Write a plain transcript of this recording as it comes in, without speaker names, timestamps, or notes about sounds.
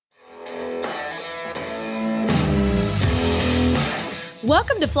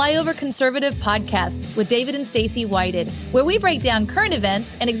Welcome to Flyover Conservative Podcast with David and Stacy Whited, where we break down current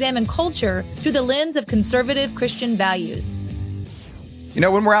events and examine culture through the lens of conservative Christian values. You know,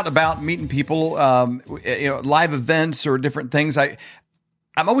 when we're out and about meeting people, live events or different things, I'm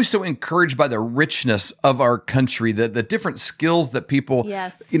always so encouraged by the richness of our country, the different skills that people,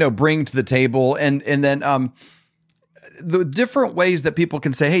 bring to the table, and then the different ways that people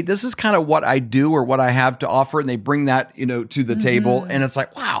can say, hey, this is kind of what I do or what I have to offer. And they bring that, to the table. And it's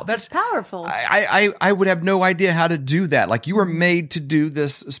like, wow, that's powerful. I would have no idea how to do that. Like, you were made to do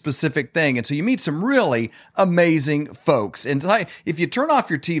this specific thing. And so you meet some really amazing folks. And like, if you turn off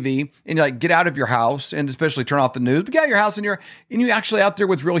your TV and you get out of your house, and especially turn off the news, but get out of your house and you're actually out there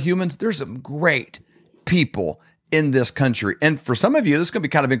with real humans, there's some great people in this country. And for some of you, this is going to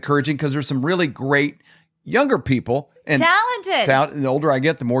be kind of encouraging because there's some really great younger people and talented. And the older I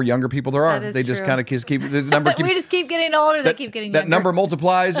get, the more younger people there are. They just kind of keep the number. We just keep getting older. They keep getting younger. That number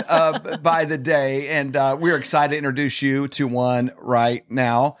multiplies by the day. And we're excited to introduce you to one right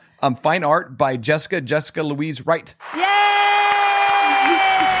now. Fine Art by Jessica Louise Wright. Yay!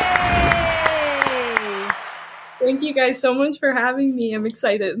 Thank you guys so much for having me. I'm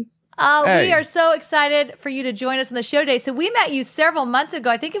excited. We are so excited for you to join us on the show today. So we met you several months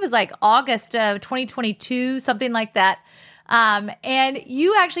ago. I think it was like August of 2022, something like that. And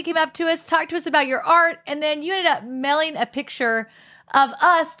you actually came up to us, talked to us about your art, and then you ended up mailing a picture of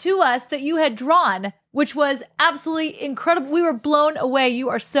us to us that you had drawn, which was absolutely incredible. We were blown away. You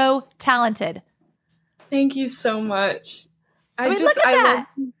are so talented. Thank you so much. Look at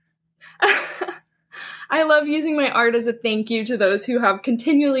that. I love using my art as a thank you to those who have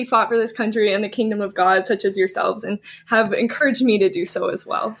continually fought for this country and the kingdom of God, such as yourselves, and have encouraged me to do so as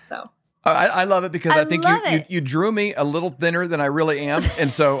well. So I love it because I think you drew me a little thinner than I really am,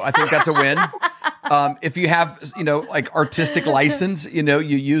 and so I think that's a win. If you have artistic license, you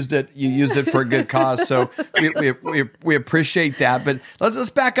used it for a good cause. So we appreciate that. But let's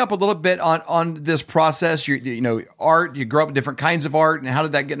back up a little bit on this process. Art. You grow up in different kinds of art, and how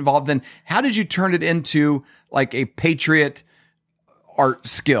did that get involved? Then how did you turn it into like a patriot art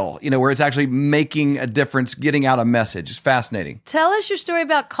skill? Where it's actually making a difference, getting out a message. It's fascinating. Tell us your story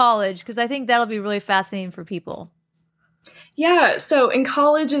about college, because I think that'll be really fascinating for people. Yeah, so in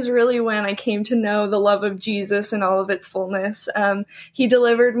college is really when I came to know the love of Jesus in all of its fullness. He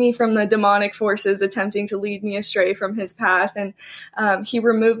delivered me from the demonic forces attempting to lead me astray from his path, and he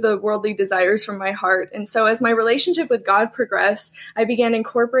removed the worldly desires from my heart. And so as my relationship with God progressed, I began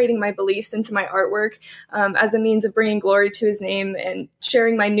incorporating my beliefs into my artwork as a means of bringing glory to his name and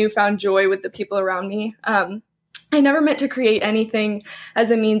sharing my newfound joy with the people around me. I never meant to create anything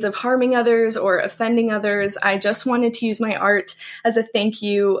as a means of harming others or offending others. I just wanted to use my art as a thank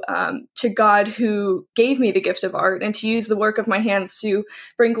you to God who gave me the gift of art, and to use the work of my hands to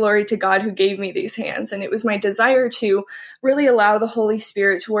bring glory to God who gave me these hands. And it was my desire to really allow the Holy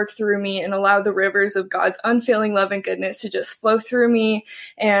Spirit to work through me and allow the rivers of God's unfailing love and goodness to just flow through me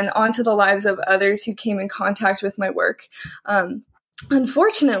and onto the lives of others who came in contact with my work.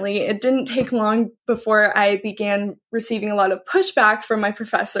 Unfortunately, it didn't take long before I began receiving a lot of pushback from my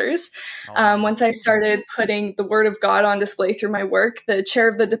professors. Once I started putting the Word of God on display through my work, the chair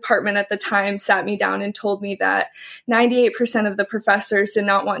of the department at the time sat me down and told me that 98% of the professors did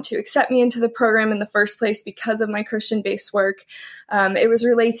not want to accept me into the program in the first place because of my Christian-based work. It was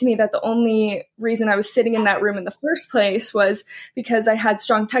relayed to me that the only reason I was sitting in that room in the first place was because I had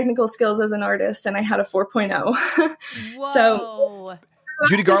strong technical skills as an artist and I had a 4.0. Whoa. So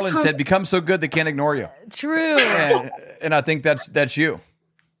Judy Garland said, "Become so good they can't ignore you." True. And I think that's you.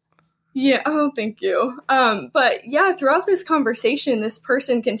 Yeah. Oh, thank you. But yeah, throughout this conversation, this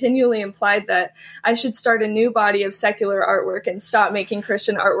person continually implied that I should start a new body of secular artwork and stop making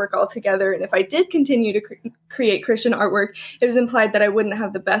Christian artwork altogether. And if I did continue to create Christian artwork, it was implied that I wouldn't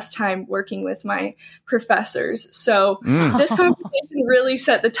have the best time working with my professors. So this conversation really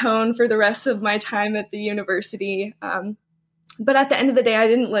set the tone for the rest of my time at the university. But at the end of the day, I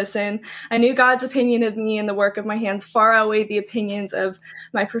didn't listen. I knew God's opinion of me and the work of my hands far outweighed the opinions of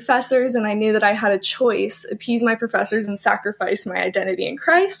my professors, and I knew that I had a choice: appease my professors and sacrifice my identity in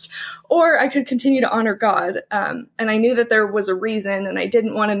Christ, or I could continue to honor God. And I knew that there was a reason, and I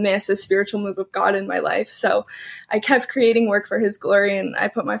didn't want to miss a spiritual move of God in my life. So I kept creating work for his glory, and I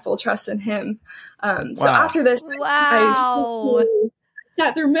put my full trust in him. So after this, I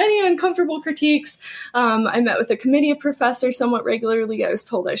sat through many uncomfortable critiques. I met with a committee of professors somewhat regularly. I was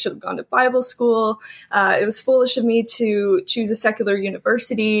told I should have gone to Bible school. It was foolish of me to choose a secular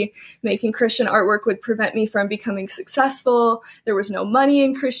university. Making Christian artwork would prevent me from becoming successful. There was no money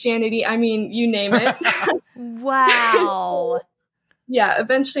in Christianity. I mean, you name it. Wow.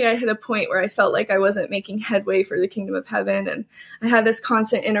 eventually I hit a point where I felt like I wasn't making headway for the kingdom of heaven. And I had this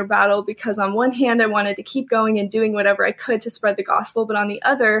constant inner battle because on one hand, I wanted to keep going and doing whatever I could to spread the gospel. But on the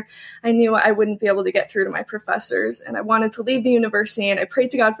other, I knew I wouldn't be able to get through to my professors. And I wanted to leave the university, and I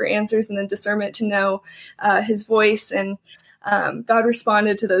prayed to God for answers and then discernment to know his voice. And God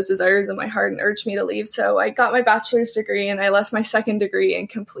responded to those desires in my heart and urged me to leave. So I got my bachelor's degree and I left my second degree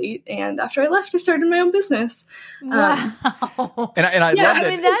incomplete. And after I left, I started my own business. Wow. And I love that. I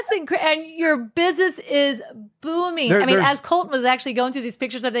mean, that's incredible. And your business is booming. As Colton was actually going through these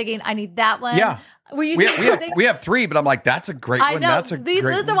pictures, I'm thinking, I need that one. Yeah. We have 3, but I'm like, that's a great one. That's These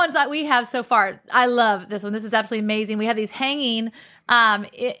are the ones that we have so far. I love this one. This is absolutely amazing. We have these hanging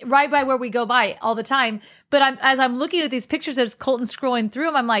right by where we go by all the time. But as I'm looking at these pictures as Colton scrolling through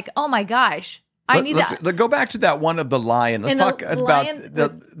them, I'm like, oh my gosh, I need that. Let's go back to that one of the lion. Let's talk about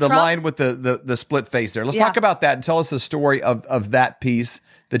the lion with the split face there. Let's talk about that and tell us the story of that piece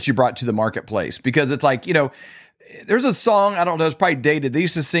that you brought to the marketplace. Because it's like, there's a song, I don't know, it's probably dated. They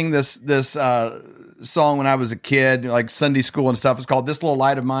used to sing this song when I was a kid, like Sunday school and stuff. It's called This Little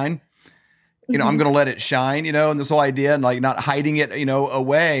Light of Mine. I'm going to let it shine, and this whole idea and like not hiding it,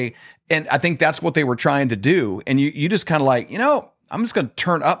 away. And I think that's what they were trying to do. And you just kind of like, I'm just going to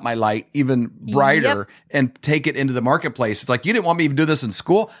turn up my light even brighter and take it into the marketplace. It's like, you didn't want me to do this in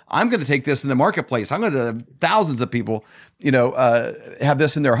school. I'm going to take this in the marketplace. I'm going to have thousands of people, have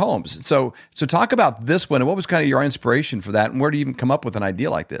this in their homes. So talk about this one and what was kind of your inspiration for that? And where do you even come up with an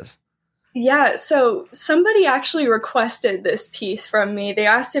idea like this? Yeah, so somebody actually requested this piece from me. They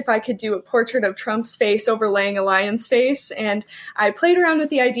asked if I could do a portrait of Trump's face overlaying a lion's face, and I played around with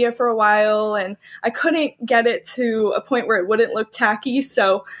the idea for a while, and I couldn't get it to a point where it wouldn't look tacky,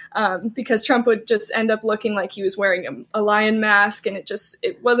 so because Trump would just end up looking like he was wearing a lion mask, and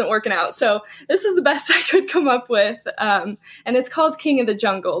it wasn't working out. So this is the best I could come up with, and it's called King of the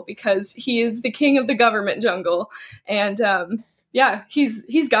Jungle because he is the king of the government jungle, and yeah,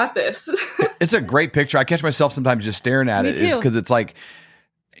 he's got this. It's a great picture. I catch myself sometimes just staring at it because it's like,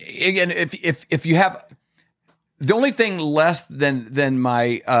 again, if you have the only thing less than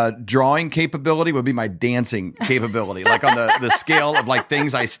my drawing capability would be my dancing capability, like on the scale of like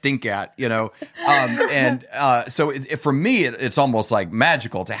things I stink at, so for me, it's almost like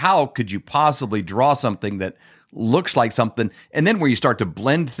magical. It's how could you possibly draw something that looks like something, and then where you start to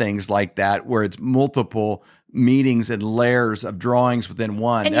blend things like that, where it's multiple meanings and layers of drawings within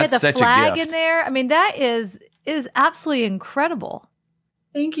one. And that's you had the such flag a gift in there. I mean, that is absolutely incredible.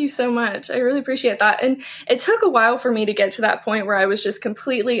 Thank you so much. I really appreciate that. And it took a while for me to get to that point where I was just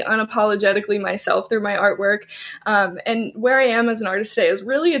completely unapologetically myself through my artwork. And where I am as an artist today is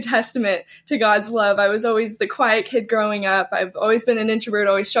really a testament to God's love. I was always the quiet kid growing up. I've always been an introvert,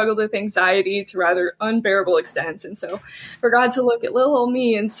 always struggled with anxiety to rather unbearable extents. And so for God to look at little old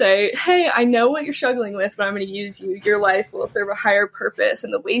me and say, hey, I know what you're struggling with, but I'm going to use you. Your life will serve a higher purpose.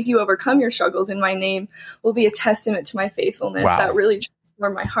 And the ways you overcome your struggles in my name will be a testament to my faithfulness. Wow. That really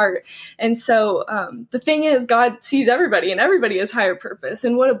my heart. And so the thing is, God sees everybody and everybody has higher purpose.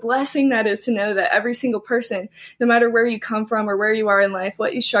 And what a blessing that is to know that every single person, no matter where you come from or where you are in life,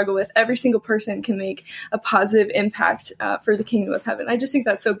 what you struggle with, every single person can make a positive impact for the kingdom of heaven. I just think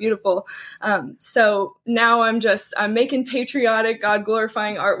that's so beautiful. So now I'm making patriotic, God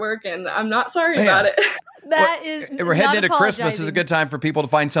glorifying artwork, and I'm not sorry about it. We're heading into Christmas is a good time for people to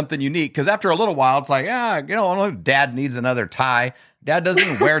find something unique, because after a little while, it's like, Dad needs another tie. Dad doesn't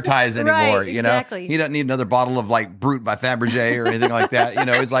even wear ties anymore. Right, exactly. He doesn't need another bottle of like Brut by Fabergé or anything like that.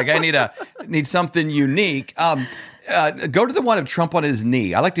 He's like, I need something unique. Go to the one of Trump on his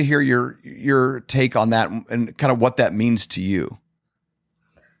knee. I'd like to hear your take on that and kind of what that means to you.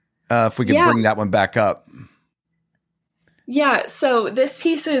 If we can bring that one back up. Yeah, so this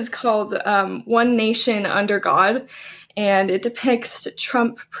piece is called One Nation Under God, and it depicts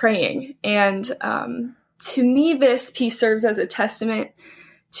Trump praying. And to me, this piece serves as a testament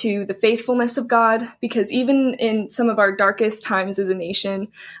to the faithfulness of God, because even in some of our darkest times as a nation,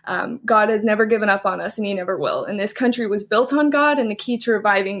 God has never given up on us, and he never will. And this country was built on God, and the key to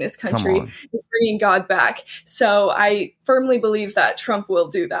reviving this country is bringing God back. So I firmly believe that Trump will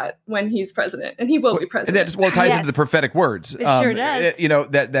do that when he's president, and he will be president. And that ties into the prophetic words. It sure does.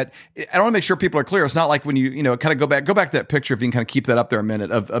 That I want to make sure people are clear. It's not like when you kind of go back to that picture, if you can kind of keep that up there a minute,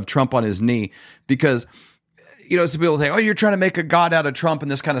 of Trump on his knee, because some people say, oh, you're trying to make a God out of Trump and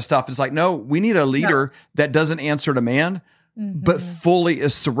this kind of stuff. It's like, no, we need a leader that doesn't answer to man, but fully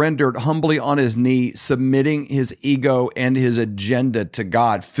is surrendered, humbly on his knee, submitting his ego and his agenda to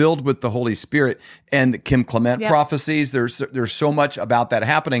God, filled with the Holy Spirit and the Kim Clement prophecies. There's so much about that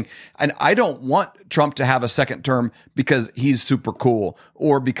happening. And I don't want Trump to have a second term because he's super cool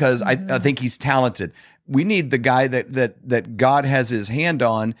or because I think he's talented. We need the guy that God has his hand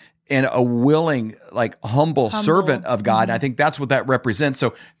on and a willing, like humble servant of God. And I think that's what that represents.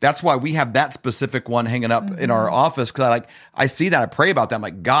 So that's why we have that specific one hanging up in our office. Cause I see that, I pray about that. I'm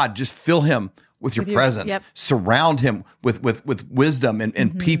like, God, just fill him with your presence, surround him with wisdom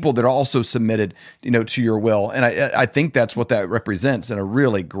and people that are also submitted, to your will. And I think that's what that represents in a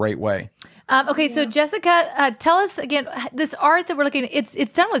really great way. Okay, so Jessica, tell us again, this art that we're looking at, it's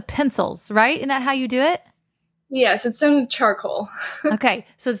done with pencils, right? Isn't that how you do it? Yes, it's done with charcoal. Okay,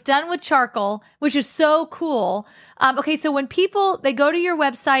 so it's done with charcoal, which is so cool. Okay, so when people, they go to your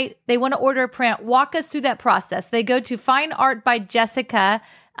website, they want to order a print, walk us through that process. They go to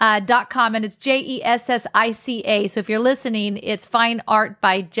fineartbyjessica.com, and it's Jessica. So if you're listening, it's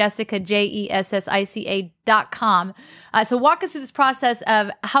fineartbyjessica, Jessica.com. So walk us through this process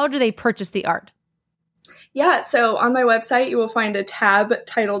of how do they purchase the art? Yeah, so on my website, you will find a tab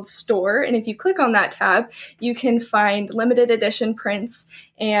titled Store. And if you click on that tab, you can find limited edition prints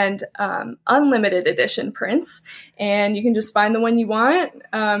and unlimited edition prints. And you can just find the one you want,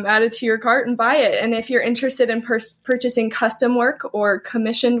 add it to your cart and buy it. And if you're interested in purchasing custom work or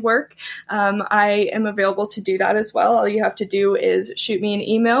commissioned work, I am available to do that as well. All you have to do is shoot me an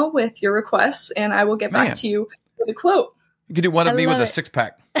email with your requests, and I will get back to you with a quote. You could do one of me with a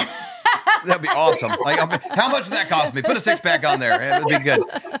 6-pack. That'd be awesome. Like, how much would that cost me? Put a 6-pack on there. That'd be good.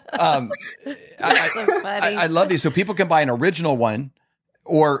 I love these. So people can buy an original one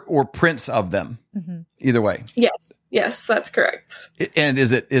or prints of them. Either way. Yes, that's correct. And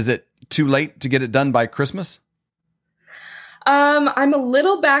is it too late to get it done by Christmas? I'm a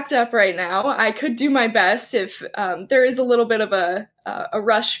little backed up right now. I could do my best if there is a little bit of a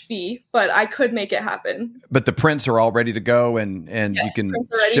rush fee, but I could make it happen. But the prints are all ready to go, and you can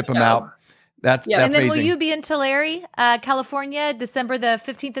ship them out. That's and then amazing. Will you be in Tulare, California, December the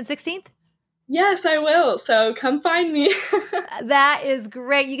 15th and 16th? Yes, I will. So come find me. That is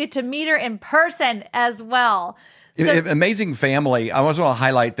great. You get to meet her in person as well. So, amazing family. I also want to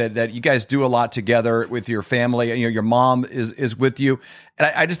highlight that you guys do a lot together with your family. Your mom is with you.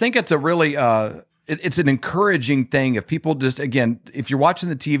 And I just think it's a really, it's an encouraging thing. If people just, again, if you're watching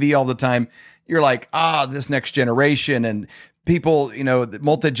the TV all the time, you're like, this next generation and people,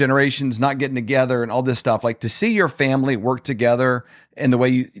 multi-generations not getting together and all this stuff. Like to see your family work together and the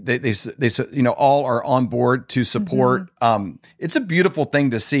way they all are on board to support. It's a beautiful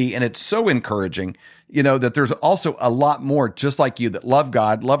thing to see. And it's so encouraging, that there's also a lot more just like you that love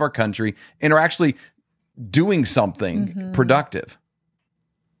God, love our country, and are actually doing something productive.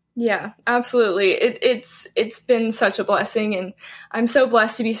 Yeah, absolutely. It's been such a blessing, and I'm so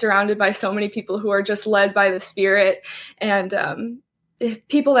blessed to be surrounded by so many people who are just led by the Spirit, and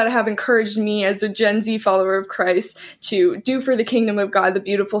people that have encouraged me as a Gen Z follower of Christ to do for the kingdom of God the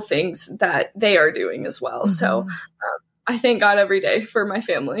beautiful things that they are doing as well. So I thank God every day for my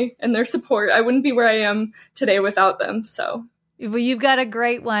family and their support. I wouldn't be where I am today without them. So well, you've got a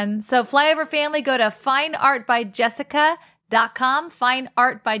great one. So Flyover family, go to fineartbyjessica.com,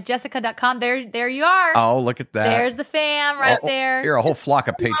 fineartbyjessica.com. There you are. Oh, look at that. There's the fam right there. You're a whole flock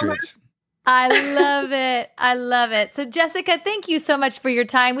of patriots. I love it. I love it. So Jessica, thank you so much for your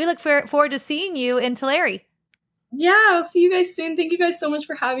time. We look forward to seeing you in Tulare. Yeah, I'll see you guys soon. Thank you guys so much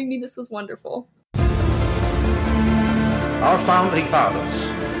for having me. This was wonderful. Our founding fathers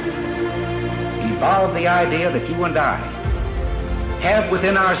evolved the idea that you and I have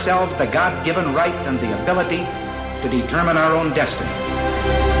within ourselves the God-given right and the ability to determine our own destiny.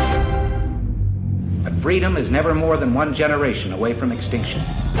 But freedom is never more than one generation away from extinction.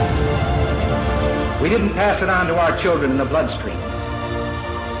 We didn't pass it on to our children in the bloodstream.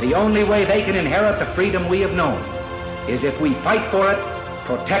 The only way they can inherit the freedom we have known is if we fight for it,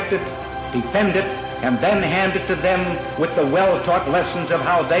 protect it, defend it, and then hand it to them with the well-taught lessons of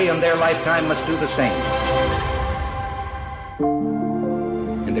how they in their lifetime must do the same.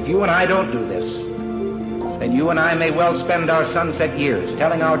 And if you and I don't do this, then you and I may well spend our sunset years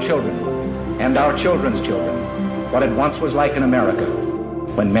telling our children and our children's children what it once was like in America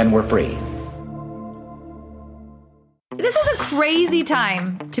when men were free. This is a crazy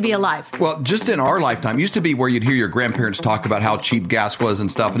time to be alive. Well, just in our lifetime, used to be where you'd hear your grandparents talk about how cheap gas was and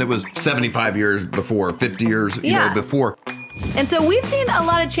stuff, and it was 75 years before, 50 years before. And so we've seen a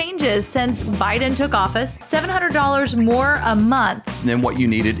lot of changes since Biden took office. $700 more a month than what you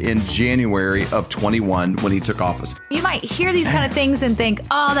needed in January of 21 when he took office. You might hear these kind of things and think,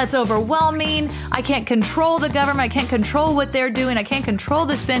 oh, that's overwhelming. I can't control the government. I can't control what they're doing. I can't control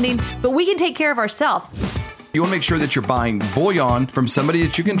the spending, but we can take care of ourselves. You want to make sure that you're buying bullion from somebody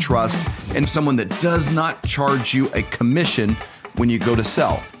that you can trust and someone that does not charge you a commission when you go to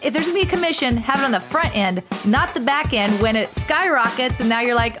sell. If there's going to be a commission, have it on the front end, not the back end when it skyrockets and now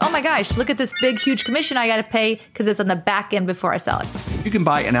you're like, oh my gosh, look at this big, huge commission I got to pay because it's on the back end before I sell it. You can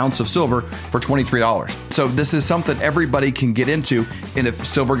buy an ounce of silver for $23. So this is something everybody can get into. And if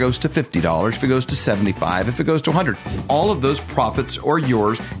silver goes to $50, if it goes to $75, if it goes to $100, all of those profits are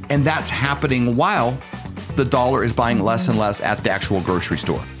yours. And that's happening while the dollar is buying less and less at the actual grocery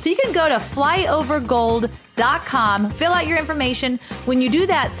store. So you can go to flyovergold.com, fill out your information. When you do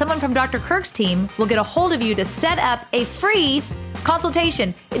that, someone from Dr. Kirk's team will get a hold of you to set up a free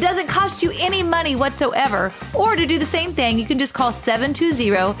consultation. It doesn't cost you any money whatsoever. Or to do the same thing, you can just call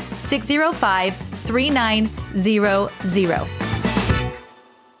 720-605-3900.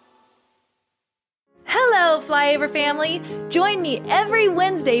 Hello, Flyover family. Join me every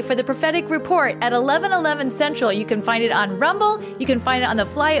Wednesday for the Prophetic Report at 11:11 Central. You can find it on Rumble. You can find it on the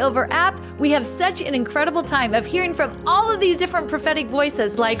Flyover app. We have such an incredible time of hearing from all of these different prophetic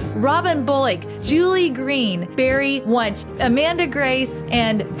voices like Robin Bullock, Julie Green, Barry Wunsch, Amanda Grace,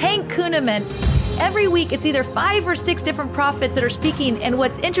 and Hank Kuhneman. Every week, it's either 5 or 6 different prophets that are speaking, and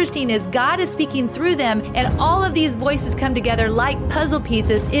what's interesting is God is speaking through them, and all of these voices come together like puzzle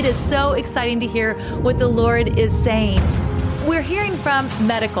pieces. It is so exciting to hear what the Lord is saying. We're hearing from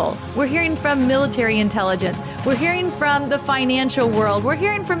medical. We're hearing from military intelligence. We're hearing from the financial world. We're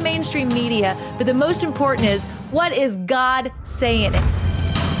hearing from mainstream media, but the most important is, what is God saying?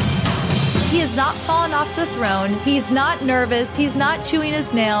 He has not fallen off the throne. He's not nervous. He's not chewing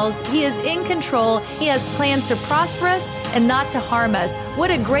his nails. He is in control. He has plans to prosper us and not to harm us.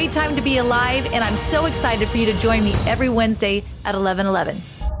 What a great time to be alive, and I'm so excited for you to join me every Wednesday at 11:11.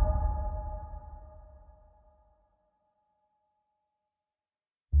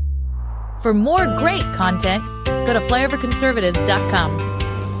 For more great content, go to flyoverconservatives.com.